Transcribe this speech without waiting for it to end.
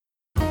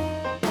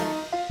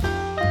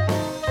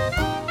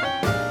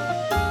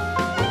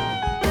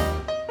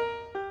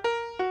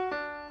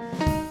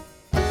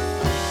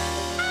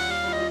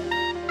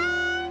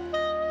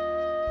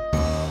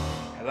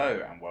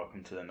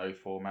welcome to the No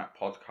Format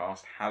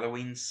Podcast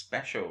Halloween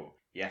special.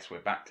 Yes,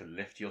 we're back to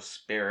lift your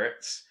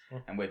spirits,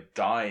 and we're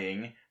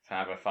dying to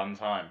have a fun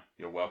time.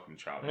 You're welcome,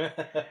 Charlie.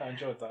 I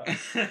enjoyed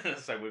that.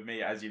 So with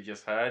me, as you've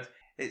just heard,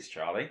 it's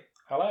Charlie.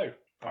 Hello.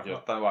 I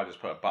don't know why I just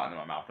put a button in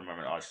my mouth the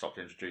moment I stopped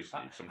introducing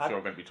you, because I'm sure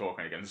I'm going to be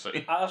talking again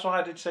soon. That's what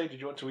I did say. Did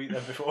you want to eat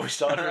them before we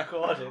started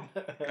recording?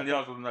 And the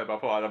answer was no, but I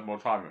thought I'd have more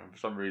time. For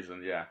some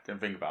reason,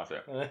 didn't think about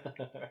it.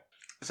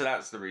 So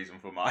that's the reason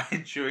for my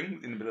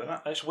chewing in the middle of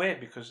that. It's weird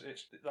because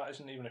that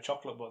isn't even a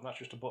chocolate button. That's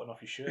just a button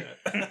off your shirt.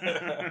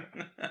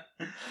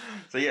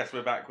 So yes,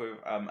 we're back with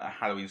a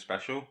Halloween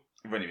special.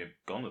 We've only been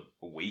gone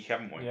a week,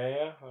 haven't we?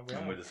 Yeah.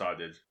 And we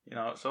decided,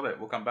 sod it.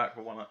 We'll come back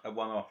for a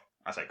one-off.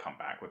 I say come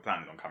back. We're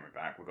planning on coming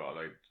back. We've got a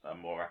load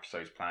more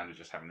episodes planned. We're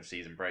just having a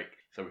season break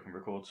so we can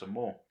record some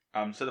more.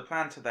 So the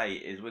plan today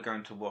is we're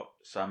going to watch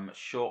some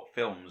short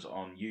films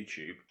on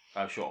YouTube,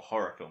 short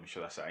horror films,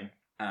 should I say,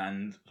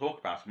 and talk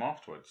about them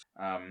afterwards.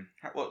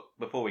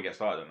 Before we get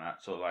started on that,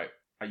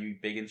 are you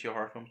big into your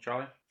horror films,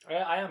 Charlie?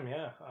 I am,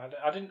 yeah.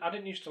 I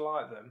didn't used to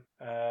like them,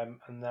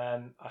 and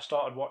then I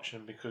started watching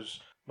them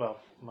because, well,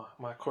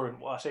 my current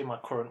wife,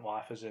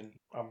 as in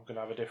I'm going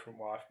to have a different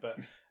wife, but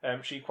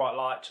she quite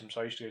liked them,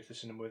 so I used to go to the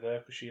cinema with her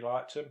because she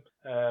liked them,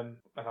 and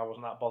I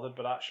wasn't that bothered.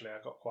 But actually, I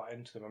got quite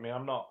into them. I mean,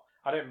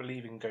 I don't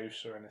believe in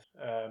ghosts or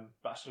anything,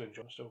 but I still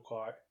enjoy them.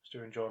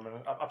 Still enjoy them.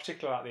 And I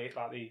particularly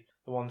like the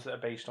ones that are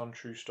based on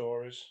true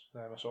stories.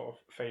 They're my sort of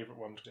favourite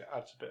ones because it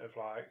adds a bit of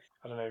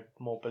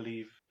more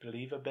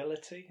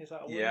believability. Is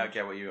that a word? Yeah, I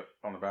get what you're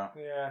on about.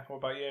 Yeah. What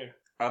about you?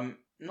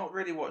 Not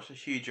really watched a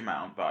huge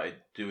amount, but I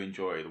do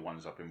enjoy the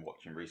ones I've been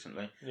watching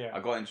recently. Yeah.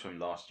 I got into them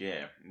last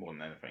year more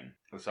than anything.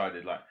 I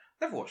decided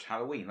never watched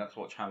Halloween. Let's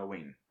watch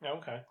Halloween. Yeah,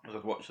 okay. Because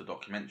I'd watched a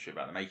documentary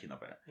about the making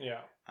of it.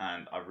 Yeah.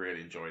 And I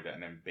really enjoyed it,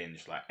 and then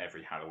binged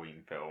every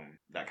Halloween film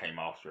that came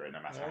after it,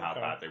 no matter how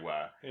bad they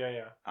were.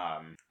 Yeah.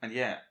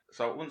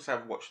 So I wouldn't say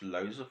I've watched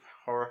loads of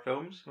horror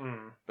films,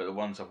 Hmm. but the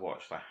ones I've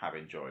watched I have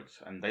enjoyed,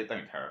 and they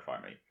don't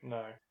terrify me.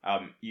 No.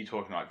 You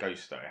talking about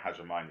ghosts though has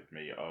reminded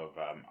me of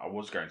I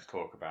was going to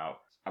talk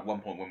about at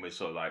one point when we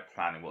were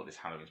planning what this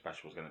Halloween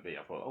special was going to be.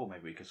 I thought,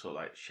 maybe we could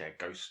share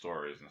ghost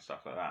stories and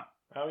stuff like that.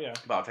 Oh yeah.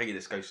 But I'll tell you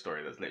this ghost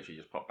story that's literally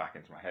just popped back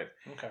into my head.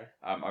 Okay.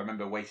 I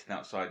remember waiting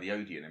outside the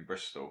Odeon in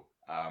Bristol,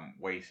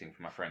 waiting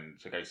for my friend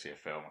to go see a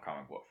film. I can't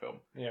remember what film.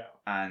 Yeah.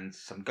 And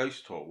some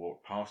ghost talk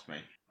walked past me.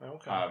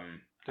 Okay.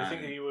 Do you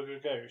think that you were a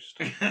ghost?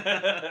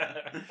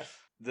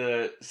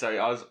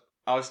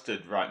 I was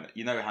stood right.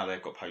 You know how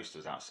they've got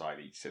posters outside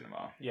each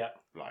cinema? Yeah.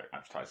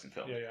 Advertising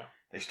films. Yeah.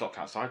 They stopped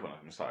outside one of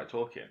them and started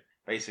talking.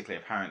 Basically,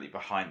 apparently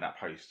behind that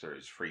poster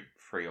is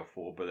three or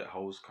four bullet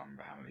holes. Can't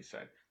remember how many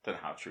said. Don't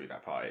know how true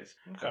that part is.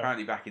 Okay.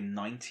 Apparently back in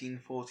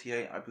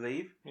 1948, I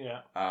believe.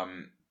 Yeah.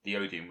 The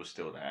Odeon was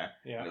still there.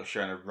 Yeah. And it was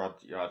showing a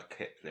Rudyard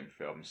Kipling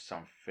film,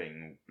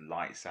 something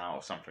Lights Out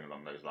or something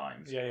along those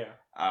lines. Yeah.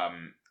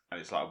 And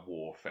it's a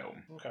war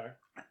film. Okay.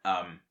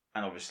 And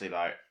obviously,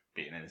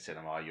 being in the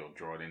cinema, you're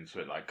drawn into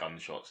it,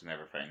 gunshots and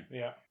everything.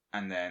 Yeah.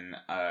 And then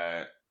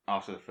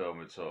after the film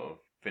had sort of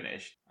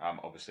finished,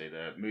 obviously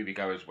the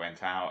moviegoers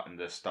went out and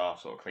the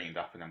staff sort of cleaned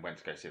up and then went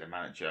to go see the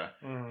manager,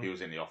 who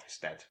was in the office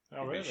dead.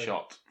 Oh, He'd been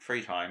shot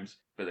 3 times,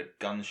 but the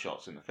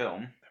gunshots in the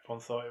film.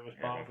 Everyone thought it was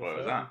part of the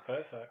film. That.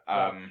 Perfect.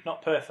 Well,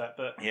 not perfect,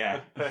 but yeah,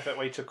 a perfect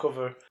way to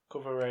cover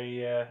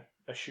a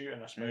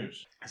shooting, I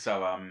suppose.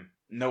 So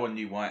no one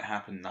knew why it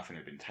happened. Nothing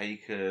had been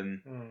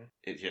taken.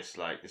 It just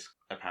this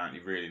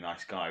apparently really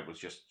nice guy was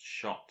just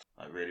shot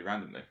really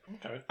randomly.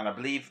 Okay. And I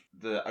believe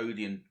the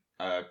Odeon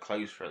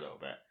closed for a little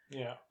bit.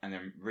 Yeah. And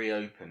then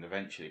reopened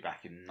eventually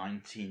back in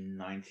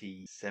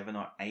 1997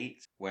 or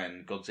 8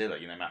 when Godzilla,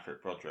 Matthew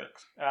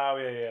Broderick's. Oh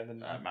yeah. And then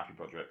Matthew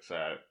Broderick's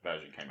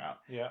version came out.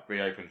 Yeah.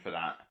 Reopened for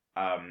that.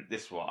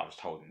 This is what I was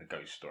told in the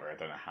ghost story. I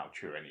don't know how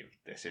true any of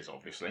this is,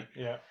 obviously.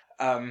 Yeah.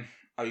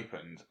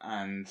 Opened,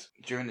 and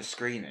during the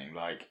screening,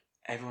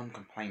 everyone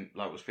complained,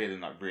 was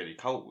feeling really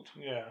cold.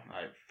 Yeah.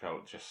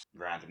 Felt just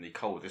randomly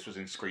cold. This was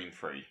in Screen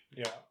 3.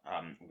 Yeah.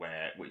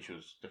 Which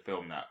was the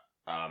film that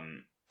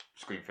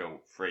Screen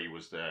 3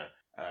 was the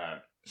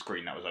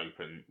screen that was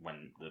open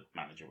when the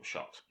manager was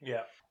shot.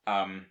 Yeah.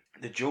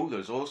 The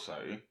jewellers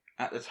also,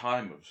 at the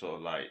time of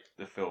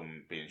the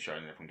film being shown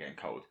and everyone getting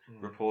cold,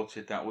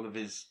 reported that all of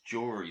his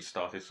jewellery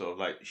started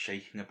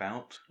shaking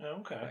about.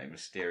 Oh, okay.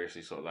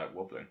 Mysteriously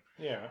wobbling.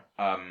 Yeah.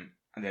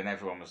 And then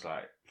everyone was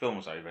film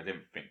was over,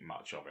 didn't think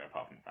much of it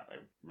apart from the fact they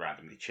were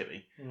randomly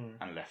chilly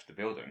and left the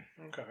building.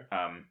 Okay.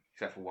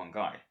 Except for one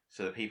guy.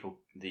 So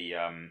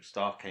the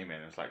staff came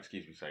in and was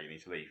excuse me sir, you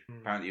need to leave.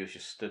 Apparently he was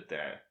just stood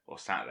there or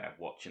sat there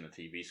watching the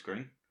TV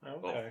screen.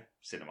 Okay. Or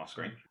cinema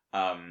screen.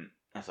 I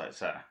was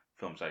sir,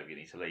 film's over, you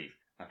need to leave.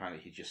 And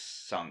apparently he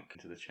just sunk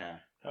into the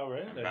chair. Oh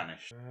really? And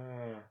vanished.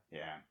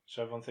 Yeah.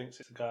 So everyone thinks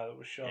it's the guy that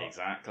was shot.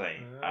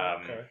 Exactly.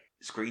 Okay.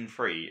 Screen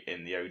 3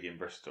 in the Odeon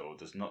Bristol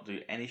does not do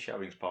any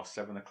showings past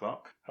 7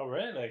 o'clock. Oh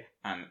really?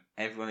 And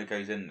everyone who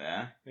goes in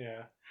there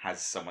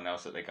has someone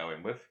else that they go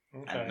in with.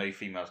 Okay. And no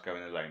females go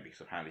in alone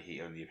because apparently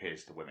he only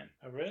appears to women.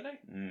 Oh really?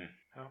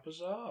 How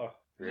bizarre.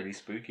 really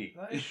spooky.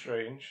 That is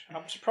strange.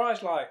 I'm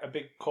surprised, like, a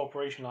big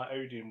corporation like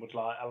Odeon would,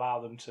 like,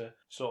 allow them to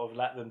sort of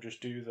let them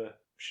just do the,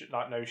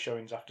 like, no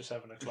showings after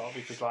 7 o'clock,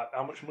 because, like,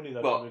 how much money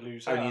they'd probably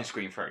lose only out. in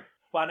Screen 3.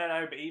 Well, I don't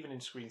know, but even in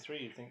Screen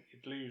 3, you'd think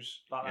you'd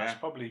lose, like, that's Yeah.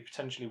 probably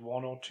potentially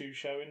 1 or 2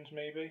 showings,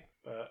 maybe,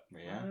 but...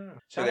 Yeah. Oh.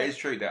 So it is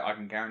true that I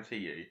can guarantee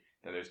you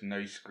that there's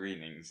no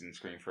screenings in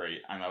Screen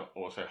 3, and I've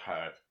also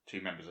heard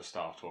 2 members of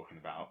staff talking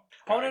about...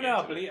 Oh, no, going I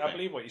into the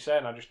believe thing. what you're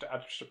saying. I'm just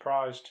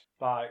surprised.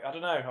 Like, I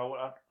don't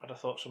know. I'd have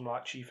thought some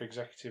like chief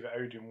executive at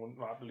Odeon wouldn't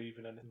like believe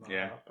in anything like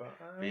that.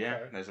 But yeah,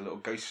 okay. there's a little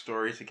ghost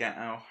story to get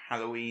our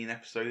Halloween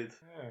episode.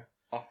 Yeah.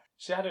 Off.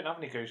 See, I don't have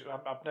any ghosts.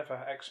 I've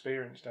never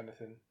experienced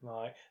anything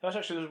like.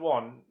 There's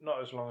one,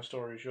 not as long a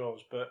story as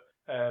yours, but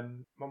my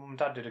mum and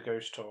dad did a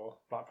ghost tour,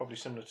 like probably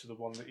similar to the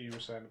one that you were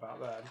saying about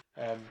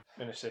then,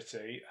 in a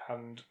city,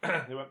 and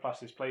they went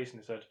past this place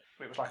and they said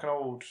it was like an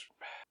old.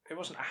 It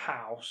wasn't a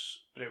house,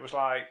 but it was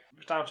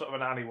down sort of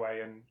an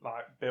alleyway and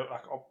like built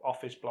like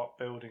office block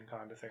building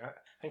kind of thing. I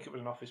think it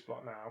was an office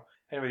block now.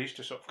 Anyway, they used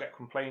to sort of get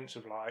complaints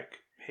of like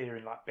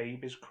hearing like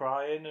babies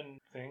crying and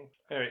thing.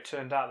 Anyway, it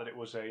turned out that it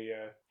was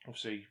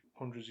obviously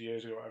hundreds of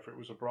years ago, whatever, it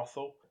was a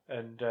brothel.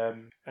 And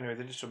anyway,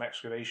 they did some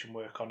excavation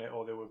work on it,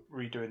 or they were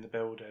redoing the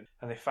building,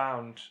 and they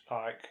found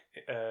like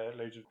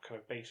loads of kind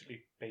of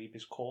basically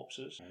babies'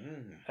 corpses.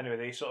 Anyway,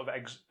 they sort of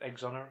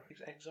excavated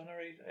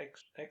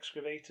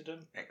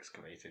them.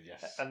 Excavated,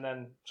 yes. And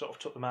then sort of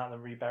took them out and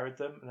then reburied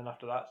them, and then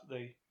after that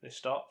they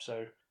stopped.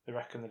 So they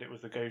reckon that it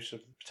was the ghosts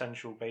of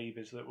potential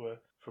babies that were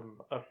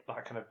from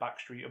like kind of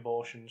backstreet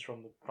abortions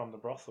from the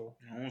brothel.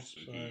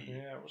 Awesome. So,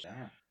 yeah, it was.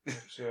 Yeah.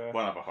 It's,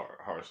 One other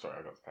horror story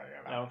I've got to tell you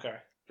about. Oh, okay.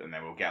 And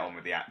then we'll get on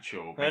with the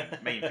actual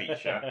main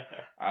feature.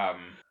 I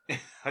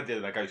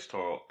did a ghost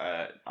tour.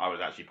 I was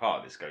actually part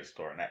of this ghost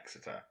tour in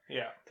Exeter.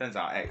 Yeah. Turns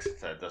out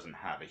Exeter doesn't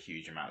have a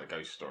huge amount of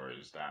ghost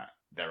stories that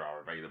there are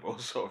available,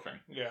 sort of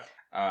thing. Yeah.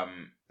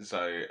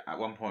 So at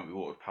one point we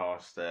walked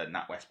past the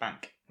NatWest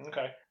Bank.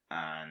 Okay.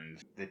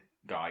 And the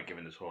guy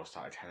giving the tour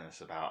started telling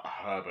us about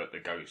Herbert the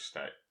ghost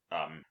that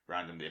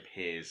randomly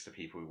appears to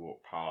people who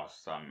walk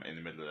past in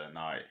the middle of the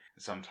night.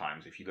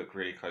 Sometimes, if you look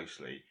really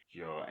closely,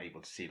 you're able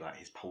to see like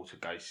his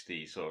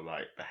poltergeisty sort of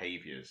like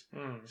behaviours.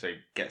 So he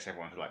gets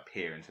everyone to like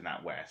peer into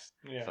NatWest.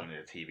 Yeah. Suddenly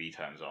the TV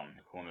turns on in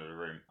the corner of the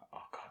room.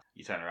 Oh god!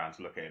 You turn around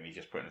to look at him. He's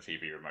just putting the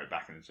TV remote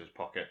back into his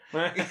pocket.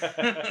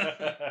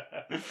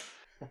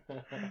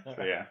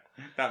 So yeah,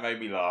 that made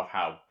me laugh.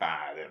 How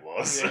bad it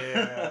was.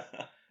 Yeah.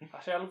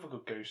 I love a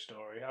good ghost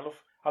story. I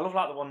love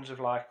like the ones of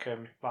like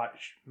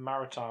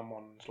maritime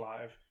ones,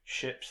 like of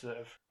ships that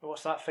have.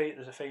 What's that?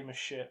 There's a famous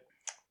ship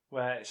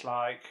where it's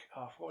like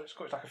I forgot what it's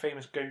called. It's like a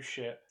famous ghost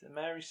ship. Is it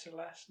Mary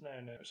Celeste? No,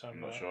 it's I'm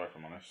not sure if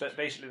I'm honest. But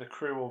basically, the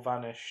crew all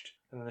vanished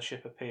and then the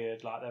ship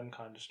appeared. Like them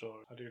kind of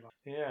stories. I do like.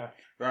 Yeah.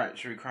 Right.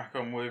 Should we crack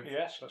on with?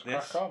 Yes, let's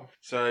this? crack on.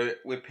 So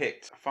we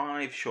picked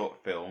 5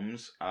 short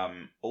films.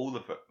 All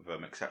of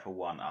them except for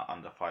one are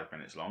under 5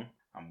 minutes long.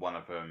 And one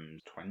of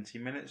them's 20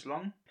 minutes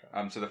long.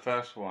 Okay. So the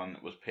first one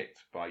was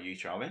picked by you,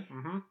 Charlie.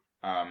 Mm-hmm.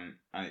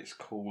 And it's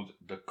called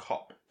The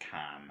Cop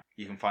Cam.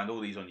 You can find all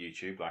these on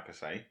YouTube, like I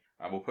say.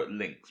 We'll put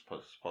links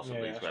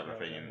possibly to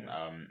everything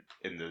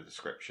in the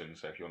description,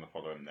 so if you want to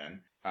follow them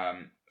then.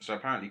 So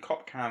apparently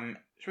Cop Cam,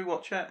 should we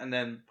watch it and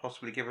then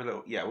possibly give a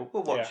little... Yeah,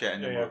 we'll watch it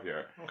and then we'll review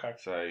it. Okay.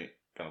 So,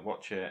 going to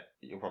watch it.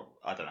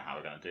 I don't know how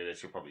we're going to do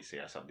this. You'll probably see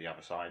us up the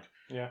other side.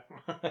 Yeah.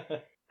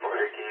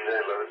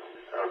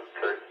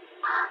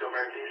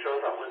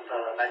 Shows up with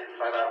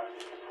 95 out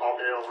all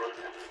day over.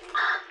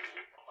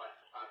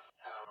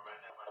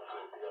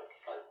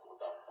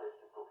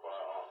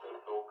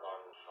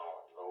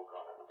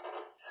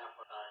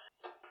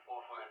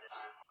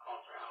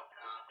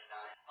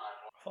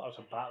 I thought it was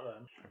a bat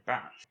then. A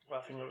bat? Well,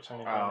 I think it looks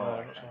only okay.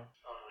 That's all.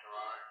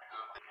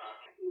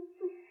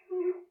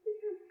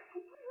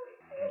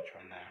 Which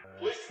one there?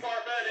 Police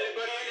department,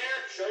 anybody in here?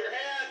 Show your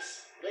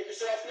hands. Make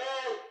yourself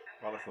known.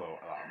 Well, I thought,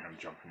 I'm going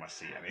to jump in my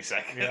seat any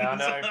second. Yeah, I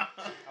know.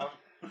 Oh.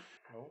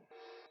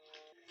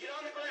 Get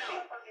on the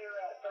ground.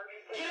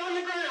 Get on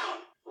the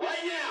ground.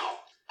 Right now.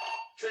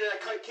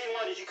 Trinidad King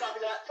 1, did you copy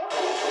that?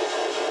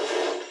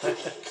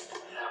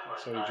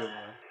 So he jumped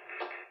there.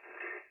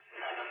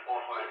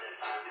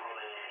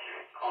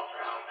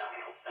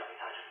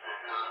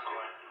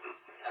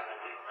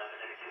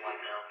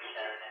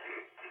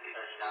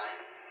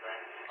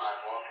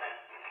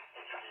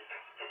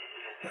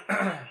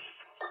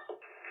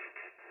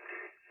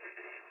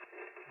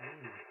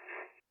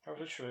 That was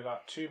literally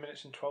like 2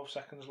 minutes and 12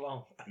 seconds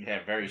long.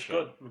 Yeah, very It's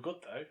short. good. We're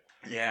good though.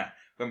 Yeah,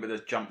 went with the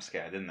jump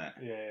scare, didn't it?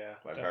 Yeah.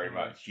 Like very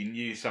much. You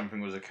knew something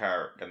was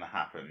going to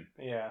happen,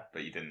 Yeah.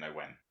 but you didn't know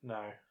when.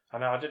 No. I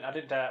know. I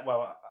didn't dare.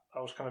 Well,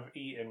 I was kind of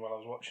eating while I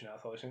was watching it. I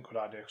thought this isn't a good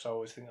idea because I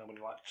always think I'm going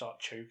to like start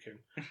choking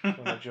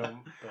when I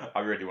jump. But...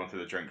 I really wanted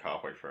to drink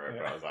halfway through it,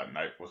 Yeah. but I was like,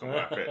 nope, wasn't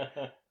worth it.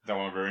 Don't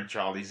want to ruin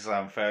Charlie's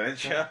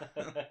furniture.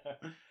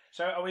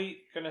 So, are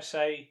we going to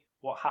say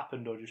what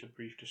happened or just a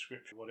brief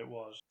description of what it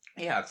was?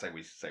 Yeah, I'd say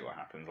we say what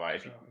happens. Like,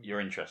 if you're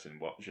interested in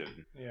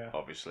watching, Yeah.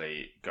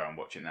 obviously go and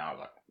watch it now.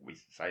 Like we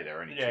say,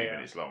 they're only 2 Yeah, yeah.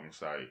 minutes long,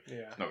 so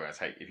Yeah. it's not going to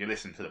take. If you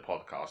listen to the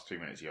podcast, 2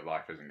 minutes of your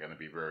life isn't going to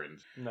be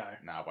ruined No.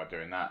 now by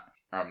doing that.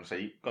 So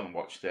you've gone and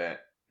watched it.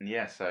 And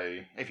yeah, so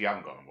if you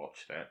haven't gone and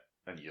watched it,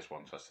 and you just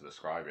want us to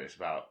describe it, it's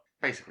about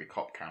basically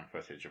cop cam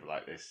footage of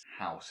like this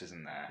house,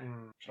 isn't there?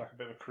 It's like a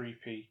bit of a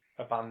creepy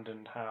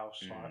abandoned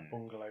house, like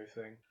bungalow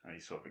thing. And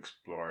he's sort of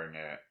exploring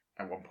it.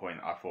 At one point,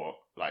 I thought,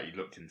 like, he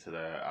looked into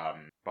the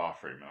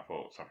bathroom, and I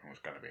thought something was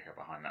going to be here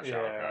behind that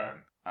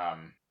shower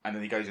curtain. And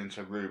then he goes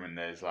into a room, and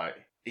there's like,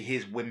 he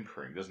hears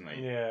whimpering, doesn't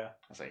he? Yeah.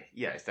 I say,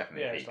 yeah, it's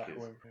definitely Yeah, a it's like a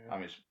because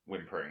whimpering. it's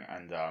whimpering,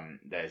 and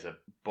there's a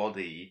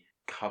body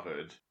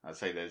covered. I'd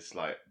say there's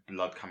like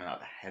blood coming out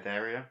the head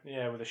area.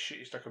 Yeah, with a sheet.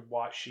 It's like a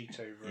white sheet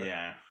over it.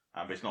 Yeah,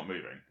 but it's not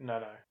moving.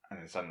 No. And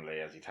then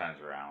suddenly, as he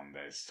turns around,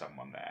 there's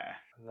someone there.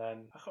 And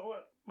then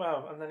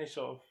and then he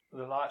sort of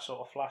the light sort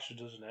of flashes,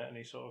 doesn't it? And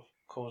he sort of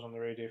calls on the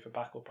radio for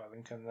backup, I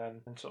think, and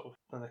then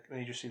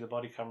you just see the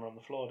body camera on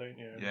the floor, don't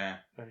you? Yeah.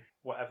 And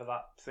whatever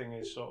that thing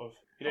is, sort of,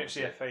 you don't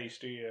see a face,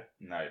 do you?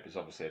 No, it's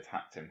obviously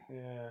attacked him.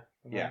 Yeah.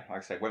 Yeah, like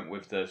I say, went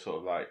with the sort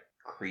of like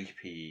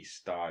creepy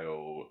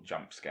style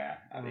jump scare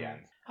at the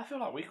end. I feel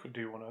like we could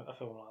do a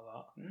film like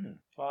that. Mm.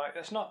 Like,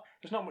 there's not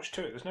much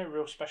to it. There's no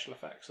real special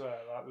effects there.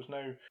 Like, there's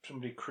no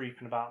somebody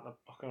creeping about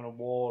on a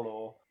wall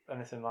or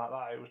anything like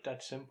that. It was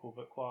dead simple,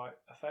 but quite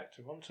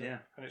effective, wasn't it? Yeah.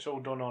 And it's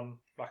all done on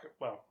like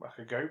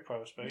a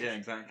GoPro, I suppose. Yeah,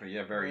 exactly.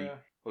 Yeah, very.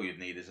 All you'd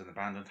need is an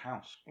abandoned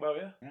house. Well,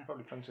 yeah,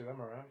 probably plenty of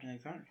them around. Yeah,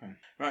 exactly.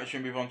 Right,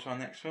 should we move on to our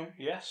next film?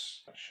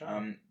 Yes,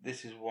 sure.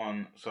 This is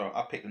one. So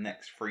I picked the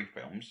next 3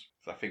 films.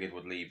 So I figured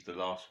we'd leave the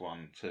last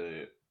one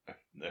to a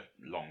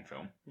long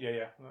film.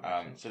 Yeah.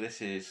 So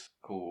this is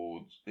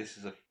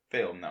a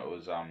film that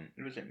was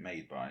who was it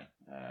made by?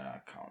 I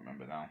can't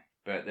remember now.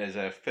 But there's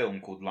a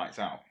film called Lights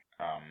Out.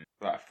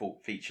 Like a full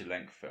feature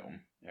length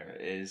film. There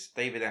it is.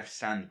 David F.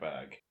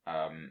 Sandberg.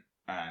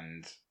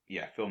 And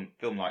yeah, film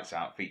Lights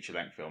Out, feature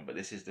length film. But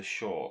this is the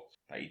short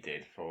that he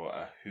did for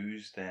a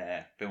Who's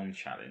There film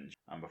challenge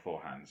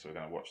beforehand. So we're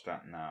going to watch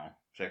that now.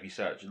 So if you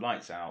search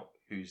Lights Out,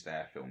 Who's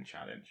There film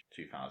challenge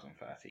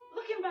 2030.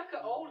 Looking back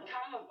at old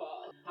camera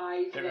photos,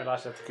 I didn't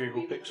realise I had the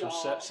Google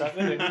Pixel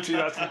 7 in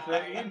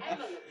 2013.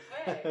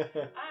 I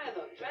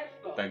look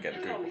dreadful. Don't get the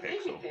Google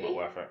Pixel, not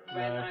worth it.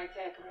 When I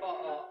take a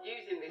photo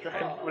using this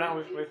photo, now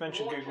we've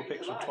mentioned Google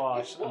Pixel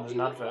twice, and there's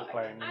an advert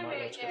playing. You might be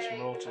able to get some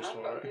royalties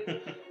for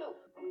it.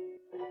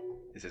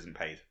 This isn't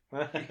paid.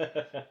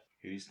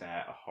 Who's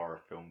There a horror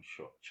film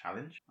short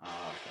challenge? Okay.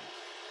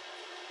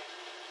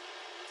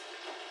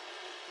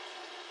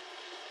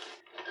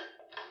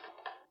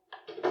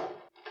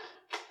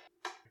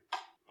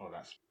 Oh,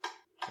 that's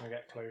gonna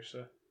get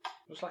closer.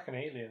 Looks like an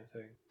alien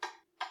thing.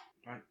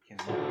 right.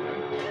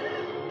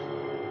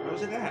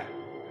 Was it there?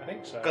 I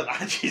think so. God,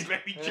 that just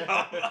made me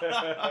jump.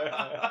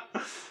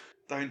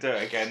 Don't do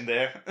it again,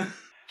 dear.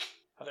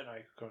 I don't know.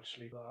 You could go to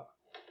sleep like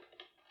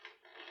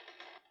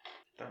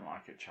Don't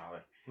like it, Charlie.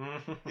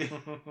 that.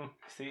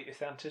 It's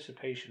the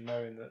anticipation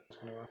knowing that it's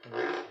going to happen.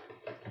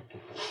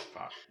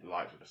 But the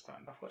lights are just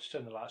turned off. I've got to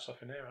turn the lights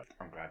off in here.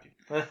 I'm glad you.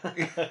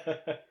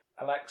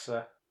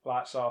 Alexa,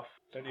 lights off.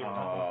 I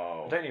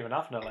don't even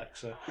have an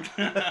Alexa.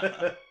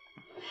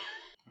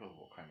 Oh,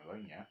 walk home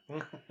alone, yeah.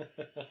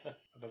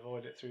 I'd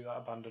avoid it through that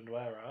abandoned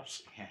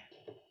warehouse. Yeah.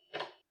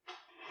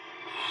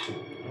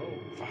 Oh,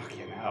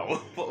 fucking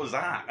hell! What was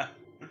that?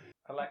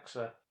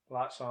 Alexa,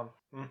 lights on.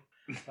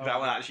 That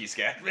one actually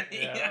scared me.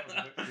 Yeah, that was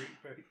a bit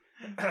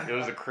creepy. It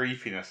was the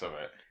creepiness of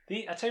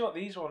it. I tell you what,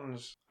 these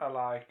ones are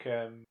like.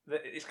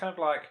 It's kind of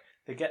like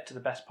they get to the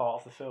best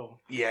part of the film.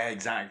 Yeah,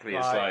 exactly.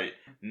 It's like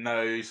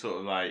no sort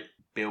of like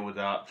build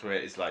up to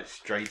it. It's like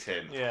straight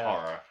in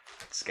horror,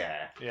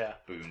 scare. Yeah.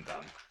 Boom,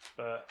 done.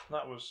 But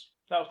that was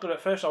good.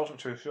 At first, I wasn't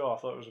too sure. I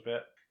thought it was a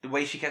bit. The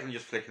way she kept on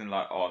just flicking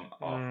like on,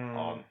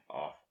 off.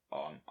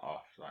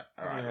 Like,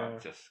 all right,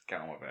 like, just get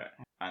on with it.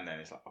 And then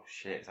it's like, oh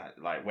shit! It's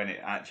like when it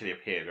actually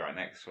appeared right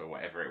next to her,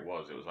 whatever it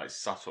was like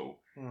subtle.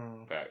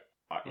 But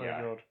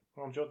yeah, good.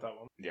 I enjoyed that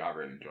one. Yeah, I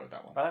really enjoyed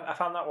that one. I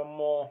found that one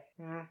more.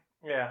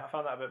 Yeah, I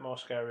found that a bit more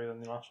scary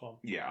than the last one.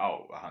 Yeah,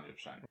 100%.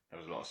 There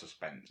was a lot of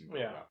suspense.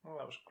 Yeah, well,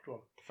 that was a good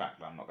one. The fact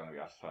that I'm not going to be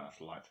able to turn off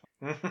the lights.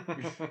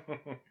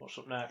 What's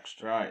up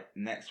next? Right,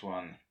 next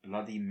one.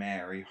 Bloody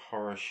Mary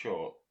horror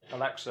short.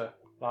 Alexa,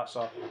 lights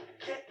off.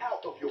 Get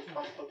out of your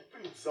comfort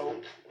food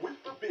zone with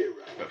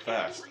Ribera. But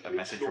first, a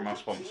message from our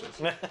sponsors.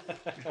 What's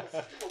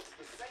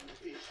the same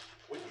dish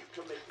when you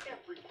can make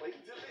every plate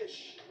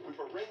delish with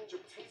a range of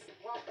tasty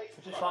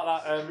plant-based Just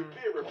like that,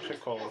 Ribera what's it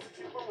brings called?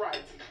 positive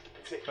variety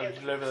to So you every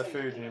deliver the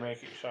table. food and you make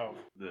it yourself.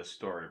 The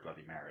story of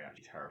Bloody Mary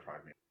actually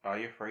terrified me. Are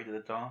You Afraid of the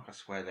Dark? I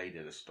swear they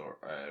did a story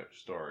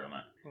on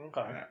it.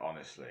 Okay. And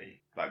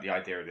honestly, like the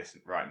idea of this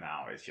right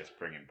now is just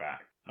bringing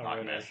back Oh,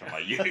 nightmares really? from my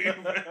youth.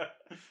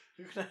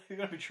 You're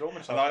going to be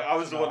traumatised. And I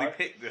was the one who tonight.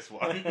 picked this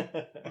one. Bloody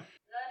Mary.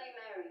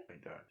 They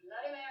don't.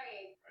 Bloody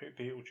Mary.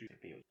 Beetlejuice.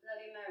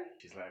 Bloody Mary.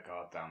 She's let her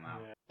guard down now.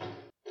 Yeah.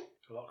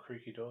 A lot of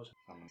creaky doors.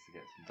 Someone needs to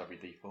get some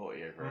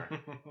WD-40 over her.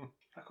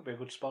 That could be a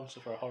good sponsor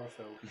for a horror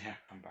film. Yeah,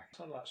 I'm back.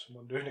 Sound like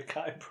someone doing a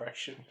cat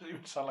impression. Doesn't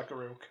even sound like a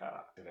real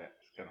cat.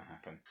 It's gonna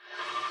happen.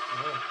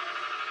 Yeah.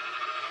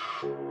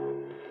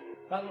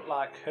 That looked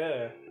like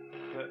her.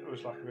 That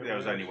was like a bit. There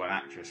was weird. only one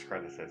actress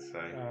credited, so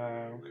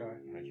Okay.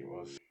 I think it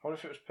was. I wonder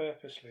if it was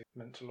purposely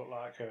meant to look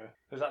like her.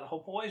 Is that the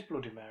whole? What is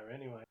Bloody Mary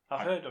anyway?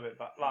 I've heard of it,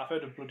 but I've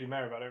heard of Bloody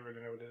Mary, but I don't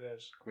really know what it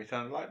is. Can we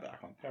turn the light back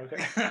on?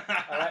 Okay.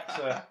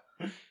 Alexa,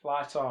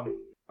 light on.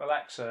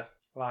 Alexa,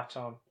 light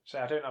on. See,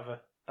 I don't have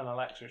an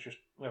Alexa. It's just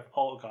we have a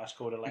poltergeist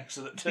called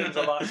Alexa that turns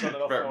the lights on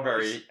and off. very, for us.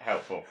 very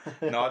helpful.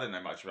 No, I don't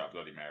know much about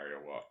Bloody Mary or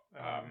what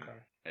Okay.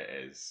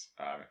 it is.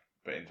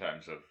 But in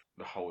terms of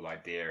the whole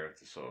idea of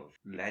the sort of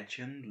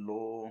legend,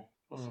 lore,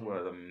 what's the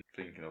word I'm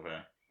thinking of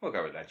here? We'll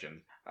go with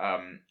legend.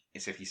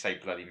 It's if you say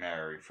Bloody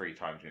Mary 3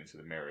 times into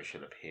the mirror,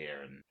 she'll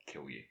appear and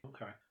kill you.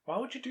 Okay. Why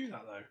would you do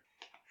that though?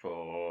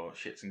 For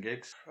shits and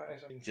gigs.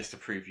 That is, Just to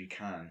prove you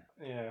can.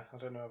 yeah, I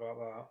don't know about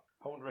that.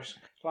 I wouldn't risk.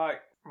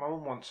 Like my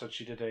mum once said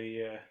she did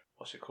a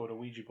what's it called, a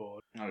Ouija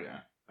board. Oh, yeah.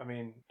 I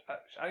mean,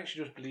 I think she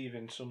does believe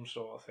in some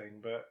sort of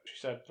thing, but she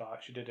said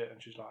like she did it and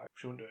she's like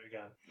she wouldn't do it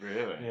again.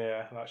 Really?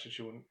 Yeah, like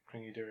she wouldn't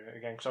bring you doing it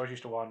again. Because I was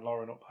used to wind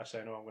Lauren up by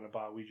saying, "Oh, I'm going to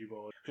buy a Ouija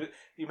board."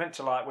 You meant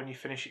to like when you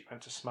finish it, you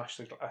meant to smash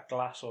a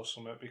glass or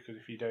something because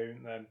if you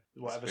don't, then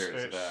whatever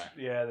spirits are there.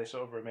 yeah, they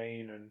sort of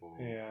remain and Ooh.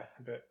 yeah,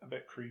 a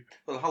bit creepy.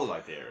 Well, the whole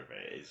idea of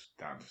it is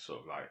down to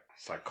sort of like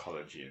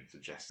psychology and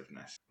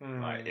suggestiveness.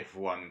 Like if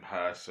one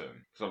person,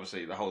 because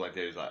obviously the whole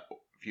idea is like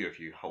few of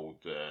you hold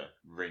the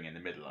ring in the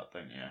middle up,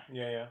 don't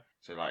you? Yeah.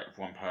 So like if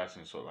one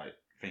person's sort of like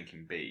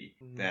thinking B,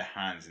 their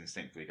hand's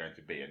instinctively going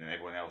to B, and then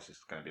everyone else is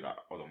going to be like,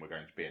 hold on, we're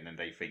going to B, and then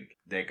they think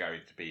they're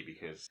going to B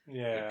because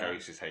Yeah. the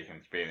ghost is taking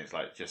them to B, and it's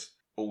like just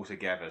all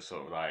together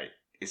sort of like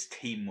it's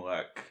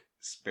teamwork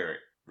spirit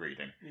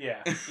reading.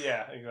 Yeah,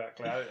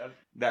 exactly.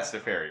 That's the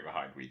theory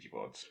behind Ouija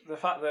boards. The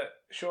fact that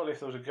surely if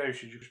there was a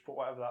ghost, you just put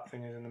whatever that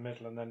thing is in the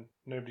middle and then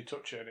nobody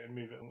touch it and it'd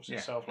move it amongst Yeah,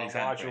 itself. Like,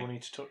 exactly. why do you all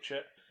need to touch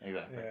it?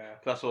 Exactly. Yeah.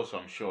 Plus, also,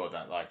 I'm sure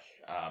that like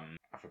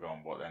I've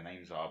forgotten what their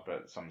names are,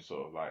 but some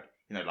sort of like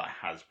like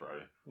Hasbro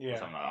or Yeah.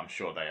 something like that. I'm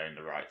sure they own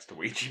the rights to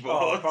Ouija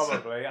Oh, boards.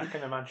 probably. I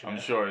can imagine. I'm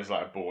it. sure it's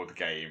like a board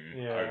game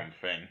Yeah. owned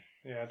thing.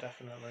 Yeah,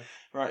 definitely.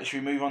 Right,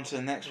 should we move on to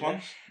the next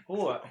one?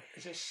 Oh,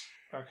 is this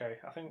okay?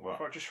 I think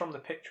What? just from the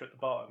picture at the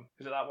bottom,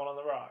 is it that one on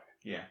the right?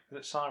 Yeah. Is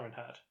it Siren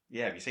Head?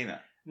 Yeah, have you seen it?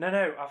 No,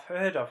 I've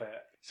heard of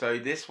it. So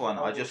this one,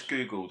 I Oh. just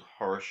googled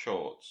horror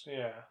shorts.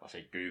 Yeah. I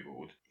say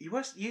googled.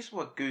 You use the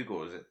word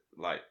Google, is it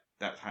like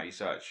that's how you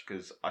search?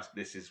 Because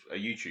this is a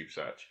YouTube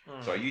search.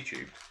 So I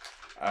YouTubed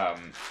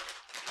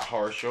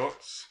horror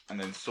shorts and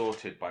then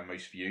sorted by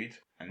most viewed,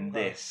 and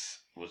Okay. this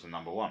was the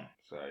number 1.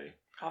 So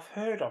I've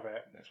heard of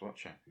it. let's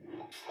watch it.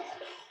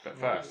 But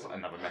first,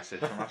 another message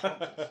from our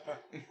sponsors.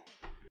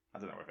 I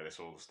don't know whether this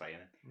will stay in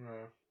it.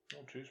 No,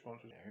 not two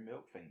sponsors. Dairy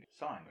Milk Finger.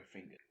 Sign with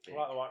finger. I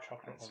like the white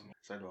chocolate That's- one.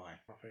 So do I.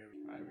 My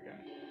favourite. There we go.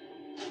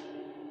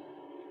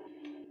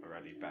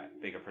 Already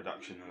bigger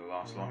production than the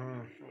last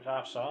one. It's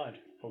outside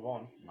for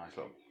one. Nice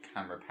little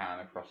camera pan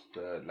across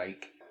the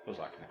lake. Feels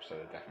like an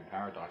episode of Death in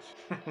Paradise.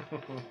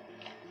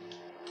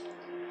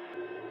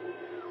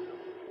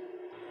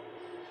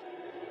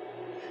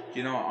 Do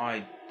you know what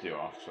I do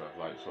after I've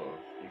like sort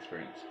of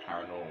experienced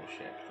paranormal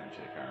shit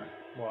potentially occurring?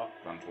 What?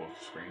 Run towards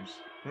the screams.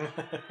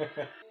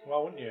 Why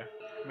wouldn't you?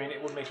 I mean,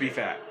 it would make To be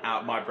fair,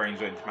 my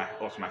brain's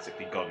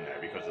automatically gone there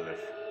because of the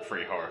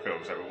 3 horror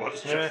films that we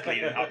watched just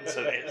leading up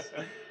to this.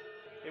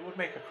 It would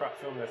make a crap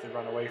film if they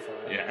ran away from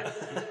it. Yeah.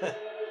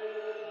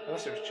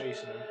 Unless it was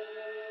chasing him.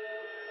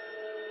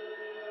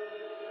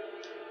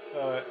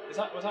 Was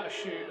that a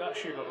shoe? That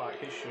shoe looked like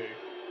his shoe.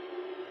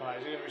 Like,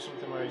 is it gonna be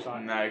something where he's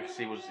like? No,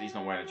 because he's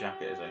not wearing a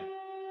jacket, is he?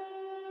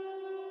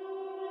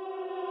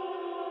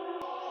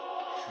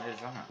 What is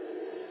that?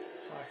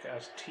 Like it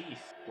has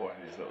teeth. What,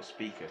 in his little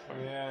speaker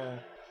thing? Yeah.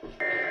 It's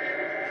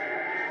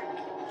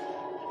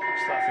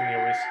that thing you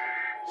always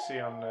see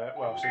on you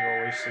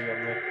always see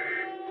on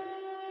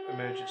the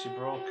emergency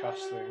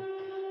broadcast thing.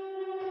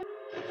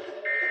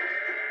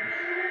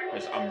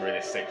 Most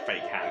unrealistic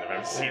fake hand I've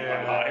ever seen in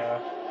my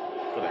life.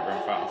 But they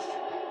run fast.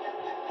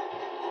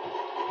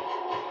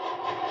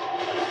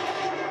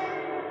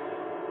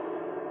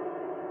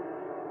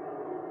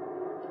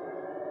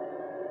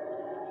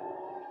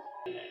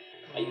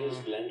 I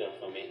used Blender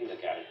for making the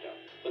character.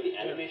 For the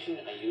animation,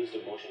 I used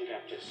a motion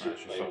capture suit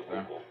Right, by stop there.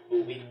 Rococo,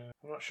 who we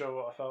I'm not sure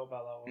what I felt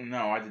about that one.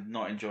 No, I did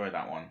not enjoy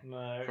that one.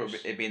 No, For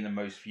it being the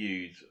most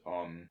viewed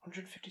on.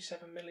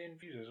 157 million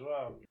views as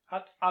well.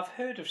 I've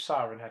heard of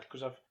Siren Head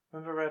because I've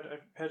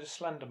heard of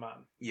Slender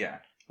Man. Yeah.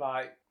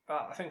 Like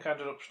I think I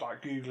ended up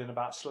like googling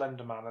about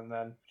Slender Man and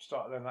then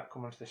that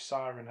come onto this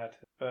Siren Head.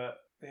 But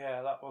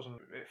yeah, that wasn't.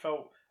 It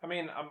felt. I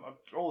mean,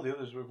 all the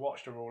others we've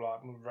watched are all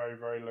like very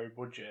very low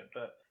budget,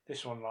 but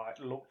this one like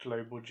looked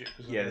low budget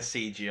because Yeah, the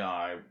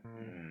CGI.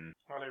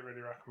 I don't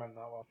really recommend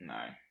that one. No.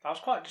 I was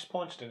quite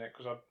disappointed in it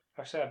because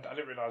I said I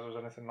didn't realise there was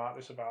anything like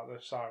this about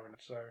the Siren,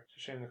 so it's a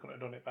shame they couldn't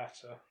have done it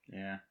better.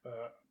 Yeah.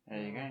 But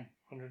There you go.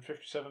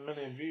 157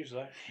 million views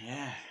though.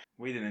 Yeah.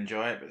 We didn't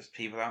enjoy it, but there's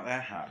people out there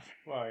have.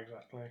 Well,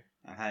 exactly.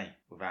 And hey,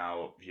 with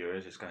our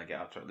viewers, it's going to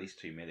get up to at least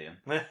 2 million.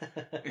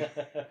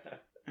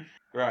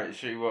 Right,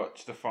 should we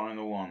watch the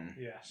final one?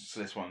 Yes.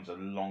 So this one's a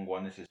long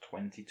one. This is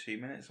 22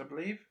 minutes, I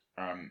believe.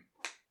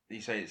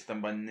 You say it's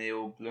done by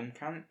Neil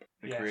Blomkamp,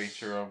 the Yes.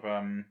 creator of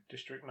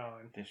District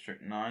 9.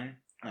 District 9.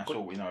 That's Could-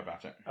 all we know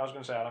about it. I was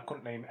going to say, and I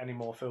couldn't name any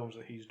more films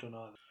that he's done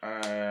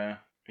either.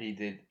 He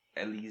did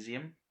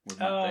Elysium with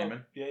Matt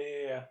Damon.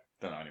 Yeah.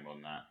 Don't know any more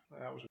than that.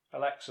 That was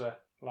Alexa,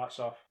 lights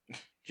off.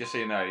 Just so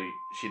you know,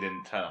 she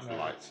didn't turn off the No.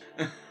 lights.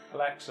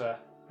 Alexa,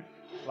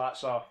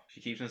 lights off.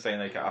 She keeps on saying,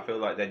 like, I feel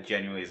like there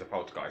genuinely is a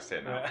poltergeist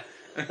here now.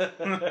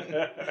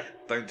 Yeah.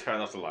 Don't turn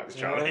off the lights,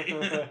 Charlie.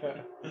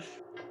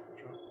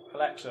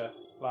 Alexa,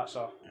 lights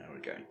off. There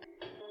we go. I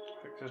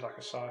think there's like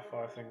a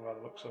sci-fi thing by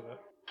the looks of it.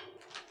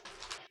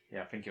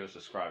 Yeah, I think it was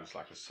described as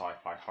like a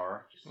sci-fi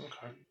horror.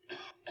 Okay.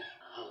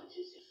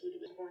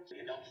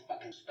 You don't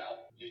fucking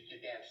spell. Use your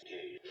damn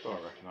skills. Oh, I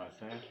recognise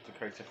there.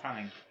 Dakota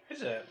Fanning.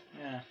 Is it?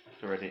 Yeah.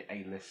 It's already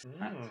A-list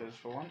actors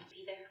for once.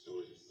 Be there.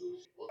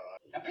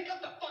 Now pick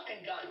up the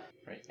fucking gun.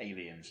 Very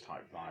Aliens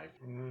type vibe.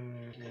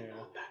 Yeah.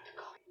 Go back to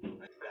coffee.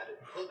 Grab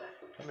it. Pull back.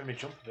 That made me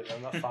jump a bit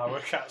then, that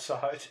firework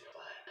outside.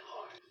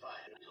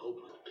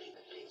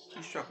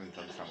 I'm struggling to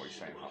understand what you're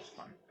saying half the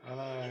time. I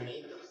know.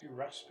 You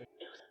raspy.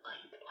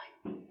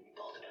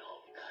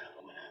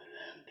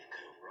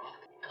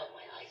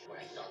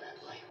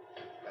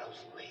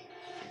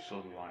 You saw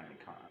the line and you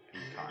can't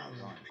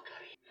outline.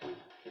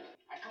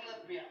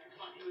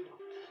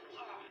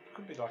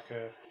 Could be like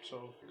a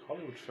sort of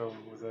Hollywood film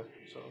with a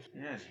sort of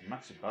Yeah, it's a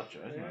massive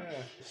budget, isn't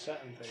it?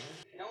 set and thing.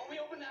 Now when we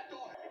open that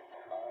door. I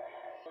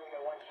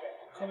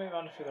can't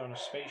remember if they're on a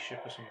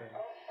spaceship or something.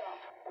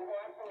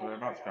 Well, they're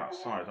about to go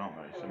outside, aren't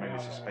they? So maybe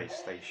it's a space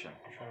station.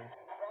 True.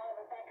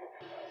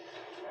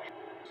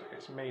 Looks like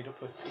it's made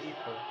up of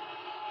people.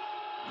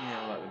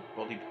 Yeah, like the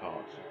body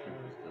parts of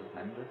people still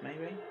rendered,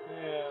 maybe?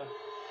 Yeah.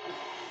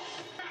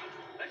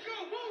 Let's go.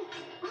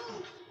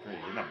 Move. Really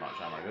didn't have much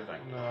ammo, did they?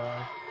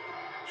 No.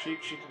 She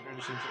didn't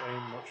really seem to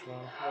aim much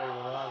well. Very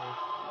reliable.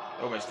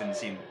 Almost didn't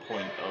seem the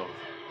point of...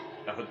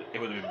 It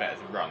would have been better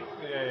to run.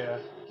 Yeah.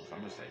 If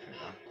I'm mistaken,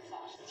 though.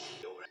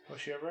 Was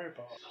she a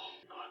robot?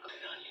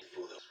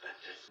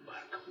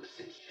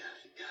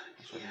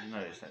 So I didn't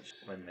notice that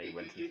when they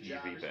went into the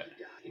UV bit,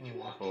 the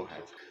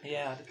forehead.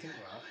 Yeah, I did think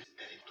that.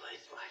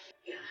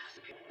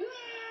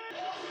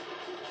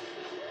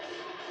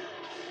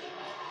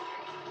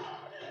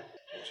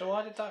 So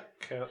why did that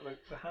kill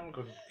the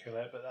handgun kill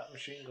it, but that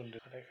machine gun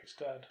did? I think it's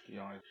dead. The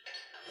eye.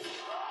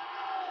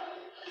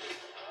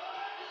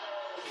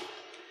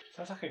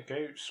 Sounds like a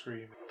goat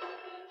screaming.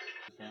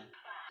 Yeah.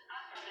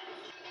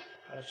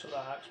 I just took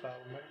that axe back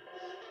with me.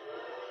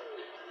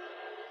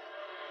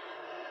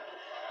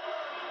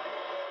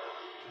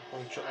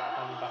 Probably took that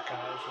hand back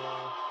out as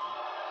well.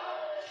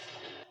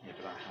 Yeah,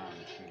 but that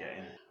hand can get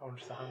in. I wonder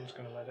if the hand's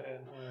going to let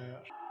it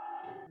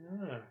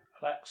in.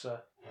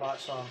 Alexa,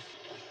 lights on.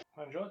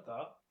 I enjoyed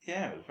that.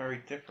 Yeah, it was very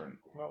different.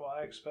 Not what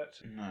I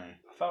expected. No. I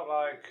felt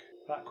like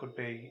that could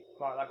be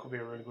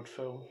a really good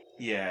film.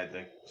 Yeah,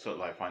 they sort of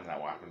like finding out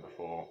what happened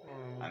before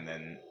and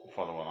then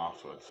follow on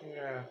afterwards.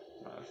 Yeah.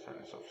 Let's turn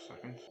this off a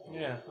second.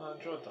 Yeah, I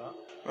enjoyed that.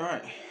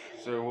 Right,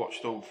 so we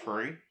watched all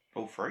three.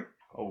 All three?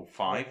 All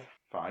five. Yeah.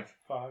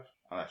 5.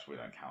 Unless we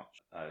don't count.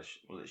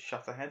 Was it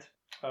Shutterhead?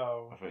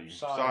 Oh, I thought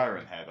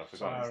Siren Head. I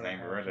forgot his name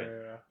Siren already.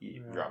 Head,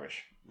 yeah.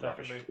 Rubbish.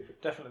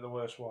 Definitely the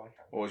worst one.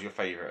 What was your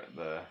favourite?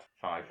 The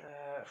 5?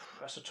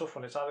 That's a tough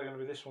one. It's either going to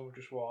be this one we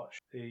just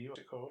watched, what's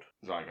it called?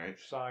 Zygote.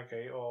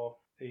 Zygate, or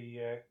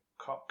the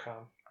Cop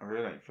Cam. Oh,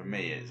 really? For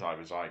me, it's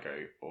either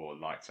Zygote or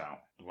Lights Out.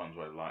 The ones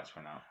where the lights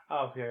went out.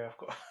 Oh yeah, I've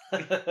got.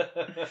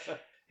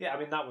 Yeah, I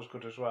mean that was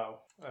good as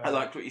well. I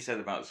liked what you said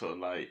about sort of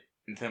like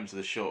in terms of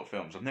the short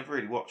films. I've never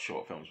really watched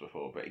short films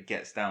before, but it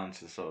gets down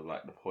to sort of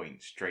like the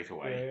point straight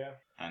away. Yeah.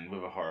 And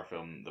with a horror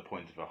film, the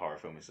point of a horror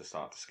film is to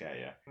start to scare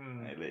you.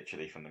 And it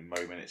literally, from the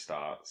moment it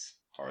starts,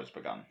 horror's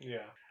begun.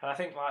 Yeah, and I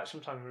think like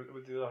sometimes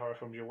with the other horror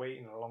films, you're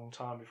waiting a long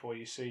time before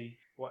you see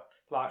what.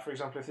 Like for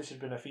example, if this had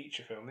been a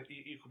feature film,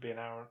 you could be an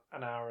hour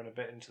and a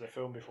bit into the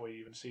film before you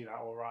even see that,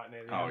 or right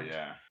near the end.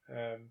 Yeah.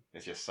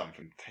 It's just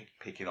something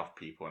picking off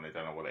people and they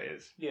don't know what it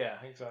is.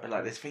 Yeah, exactly. But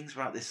like, there's things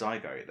about this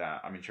Zygote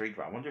that I'm intrigued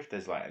about. I wonder if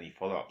there's like any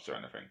follow-ups or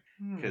anything.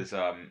 Because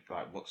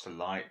like, what's the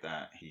light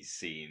that he's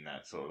seen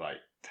that sort of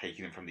like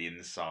taking him from the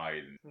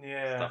inside and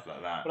stuff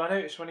like that. But I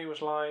noticed when he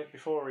was like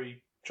before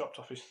he chopped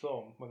off his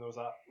thumb, when there was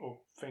that or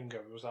finger,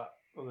 there was that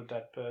other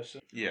dead person.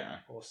 Yeah.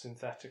 Or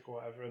synthetic or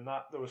whatever, and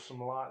that there was some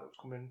light that was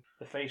coming.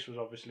 The face was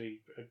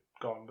obviously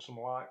gone, but some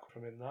light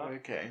from in that.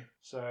 Okay.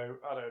 So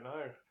I don't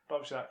know. But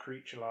obviously that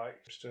creature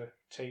likes to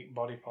take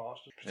body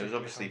parts. There was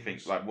obviously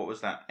things like, what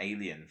was that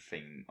alien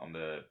thing on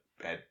the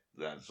bed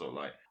that sort of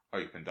like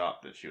opened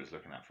up that she was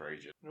looking at for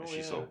ages, and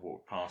she sort of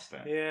walked past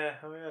it. Yeah,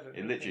 I mean,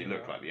 it literally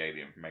looked like the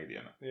alien from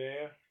Alien.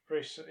 Yeah.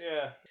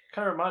 Yeah,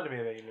 kind of reminded me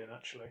of Alien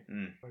actually.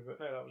 Mm. But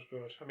no, that was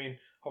good. I mean,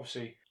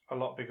 obviously a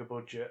lot bigger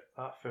budget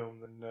that film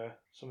than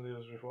some of the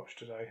others we've watched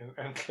today,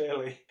 and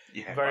clearly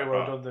Yeah, very by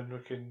well far. done than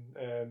looking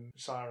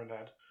Siren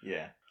Head.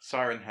 Yeah.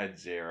 Siren Head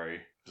 0,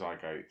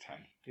 Zygote 10.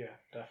 Yeah,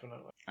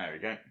 definitely. There we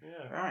go.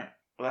 Yeah. Right.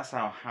 Well, that's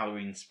our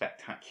Halloween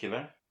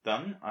spectacular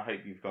done. I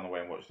hope you've gone away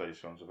and watched those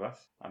films with us.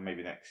 And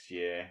maybe next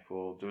year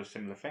we'll do a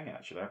similar thing,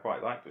 actually. I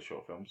quite like the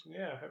short films.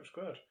 Yeah, it was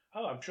good.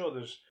 Oh, I'm sure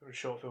there's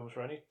short films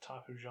for any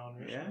type of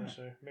genre, isn't Yeah. there?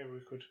 So maybe we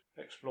could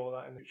explore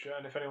that in the future.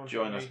 And if anyone's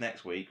Join got us any-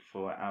 next week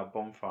for our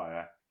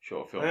Bonfire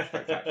short film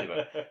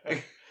spectacular.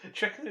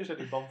 Check if there's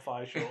any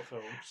bonfire short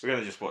films. We're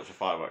going to just watch a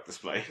firework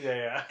display.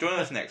 Yeah. Join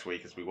us next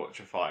week as we watch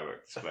a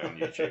firework display on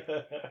YouTube.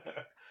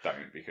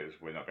 Don't, because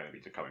we're not going to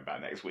be coming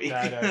back next week.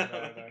 No,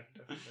 definitely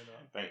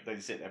not.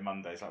 Don't sit there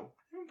Mondays like,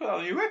 we haven't put out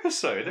a new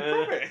episode,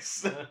 I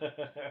promise.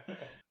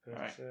 But,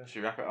 Right, should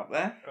we wrap it up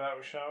there? that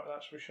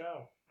we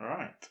shall.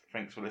 Alright,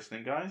 thanks for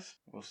listening, guys.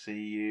 We'll see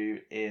you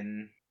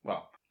in,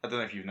 well, I don't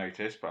know if you've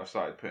noticed, but I've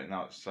started putting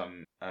out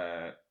some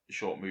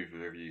short movie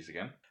reviews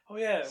again. Oh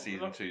yeah,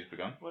 Season look, 2's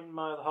begun. when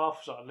my other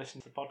half started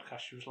listening to the podcast,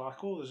 she was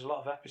like, "Oh, there's a lot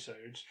of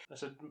episodes." I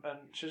said, and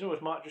she says, "Oh,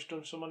 has Mike just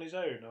done some on his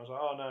own?" I was like,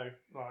 "Oh no,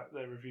 like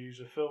they're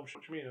reviews of films."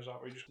 What do you mean? I was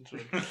like, "We just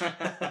done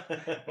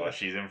some." Well,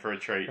 she's in for a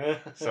treat.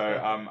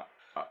 So,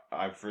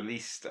 I've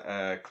released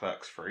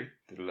Clerks 3.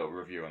 Did a little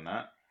review on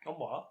that. On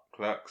what?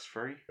 Clerks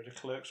 3. The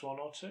Clerks 1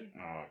 or 2?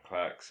 Oh,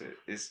 Clerks.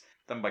 It's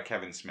done by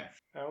Kevin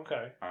Smith. Oh,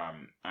 okay.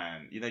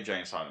 And you know Jay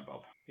and Silent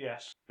Bob?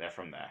 Yes. They're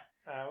from there.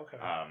 Oh, okay.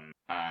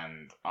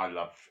 And I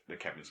love the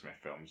Kevin Smith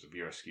films, the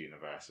Viewer's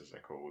Universe as they're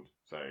called.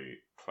 So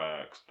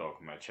Clerks,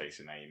 Dogma,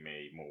 Chasing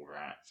Amy,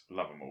 Mallrats,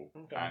 love them all.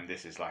 Okay. And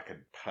this is like a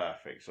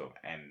perfect sort of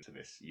end to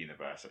this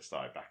universe that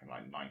started back in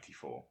like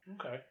 '94.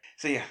 Okay.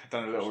 So yeah, I've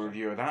done a little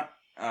review of that.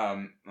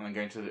 And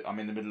I'm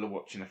in the middle of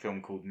watching a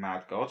film called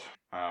Mad God.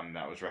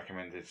 That was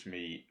recommended to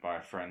me by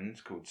a friend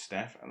called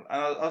Steph. And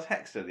I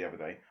texted her the other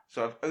day.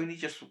 So I've only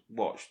just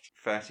watched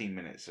 13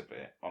 minutes of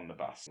it on the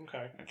bus.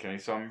 Okay,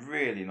 so I'm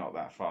really not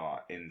that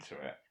far into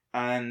it.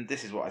 And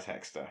this is what I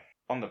text her.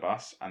 On the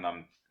bus, and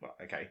I'm,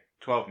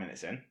 12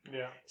 minutes in.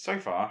 Yeah. So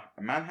far,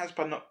 a man has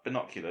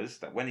binoculars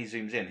that when he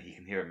zooms in, he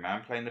can hear a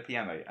man playing the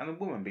piano and a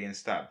woman being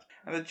stabbed.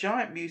 And a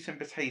giant mutant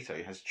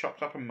potato has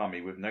chopped up a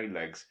mummy with no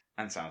legs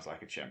and sounds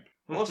like a chimp.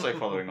 Also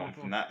following on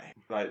from that,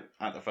 like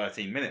at the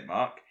 13-minute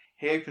mark,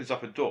 he opens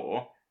up a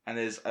door and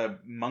there's a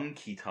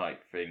monkey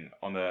type thing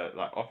on a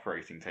like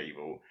operating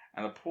table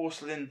and a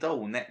porcelain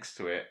doll next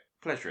to it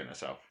pleasuring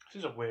herself.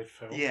 This is a weird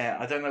film. Yeah,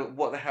 I don't know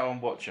what the hell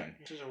I'm watching.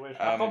 This is a weird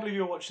film. I can't believe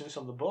you were watching this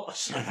on the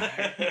bus.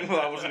 Well,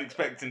 I wasn't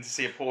expecting to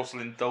see a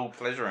porcelain doll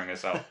pleasuring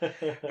herself.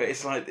 But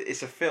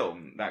it's a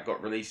film that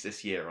got released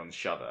this year on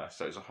Shudder,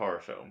 so it's a horror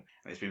film.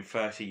 And it's been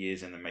 30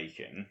 years in the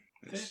making.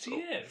 30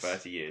 years?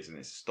 30 years, and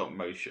it's stop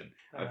motion.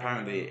 And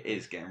apparently it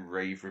is getting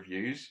rave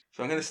reviews.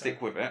 So I'm going to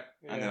stick with it,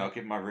 and then I'll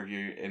give my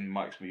review in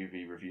Mike's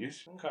Movie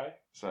Reviews. Okay.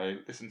 So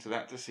listen to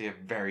that to see a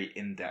very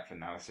in-depth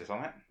analysis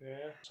on it.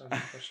 Yeah, sounds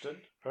interesting.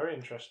 Very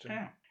interesting.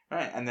 Yeah.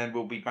 Right, and then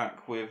we'll be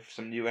back with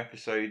some new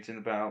episodes in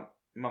about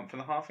a month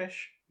and a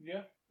half-ish.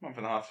 Yeah. Month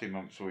and a half, 2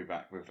 months, we'll be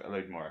back with a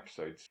load more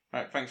episodes.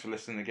 Right, thanks for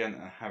listening again,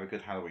 and have a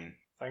good Halloween.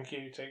 Thank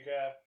you. Take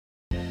care.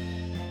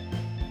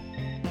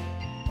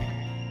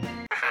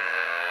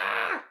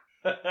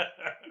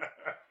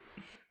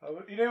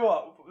 You know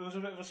what? There was a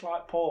bit of a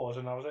slight pause,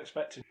 and I was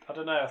expecting. I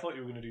don't know. I thought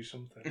you were going to do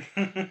something.